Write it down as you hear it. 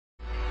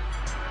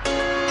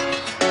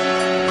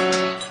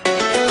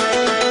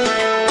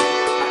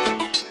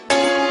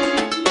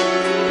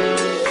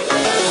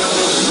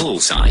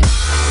Bullseye.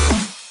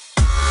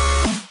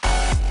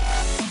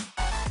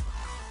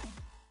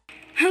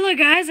 Hello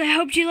guys, I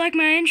hope you like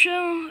my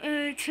intro.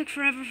 It took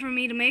forever for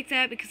me to make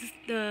that because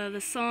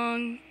the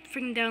song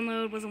freaking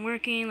download wasn't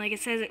working. Like it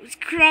says it was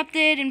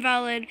corrupted,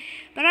 invalid,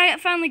 but I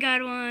finally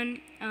got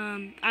one.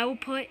 I will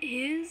put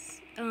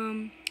his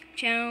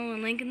channel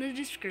and link in the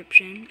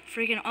description.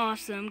 Freaking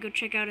awesome. Go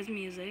check out his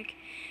music.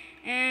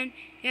 And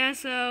yeah,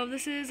 so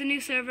this is a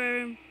new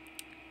server.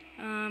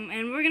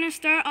 And we're gonna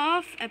start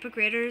off Epic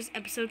Raiders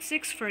episode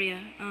 6 for you.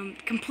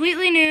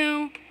 Completely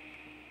new,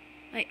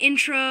 like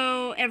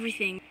intro,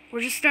 everything.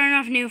 We're just starting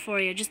off new for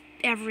you, just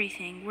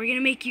everything. We're gonna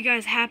make you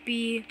guys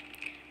happy,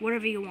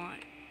 whatever you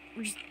want.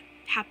 We're just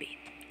happy.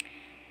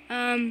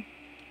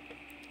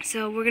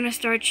 So we're gonna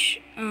start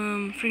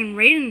freaking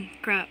raiding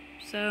crap.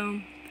 So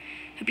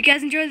hope you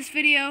guys enjoy this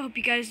video. Hope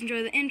you guys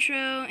enjoy the intro,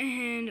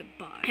 and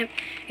bye. Yep.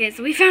 Okay,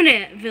 so we found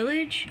a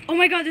village. Oh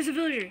my God, there's a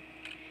villager.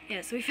 Yeah,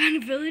 so we found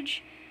a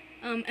village.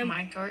 And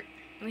minecart.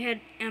 we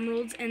had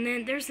emeralds, and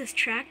then there's this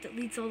track that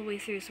leads all the way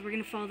through. So we're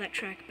gonna follow that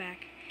track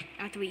back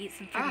after we eat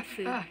some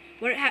food.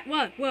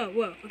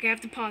 Whoa. Okay, I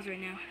have to pause right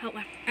now. Help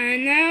me.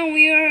 And now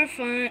we are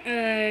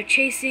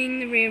chasing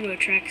the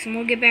railroad tracks, and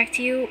we'll get back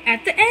to you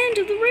at the end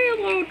of the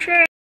railroad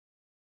track.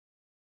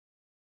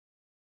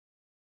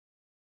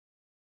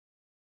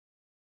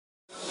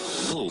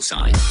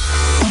 Bullseye.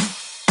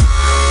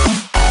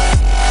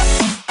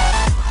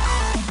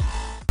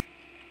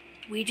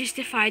 We just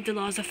defied the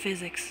laws of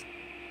physics.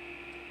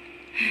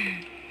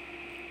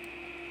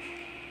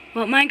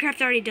 Well,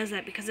 Minecraft already does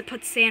that because it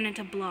puts sand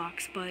into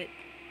blocks, but...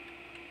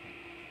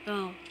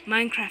 oh,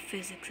 Minecraft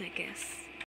physics, I guess.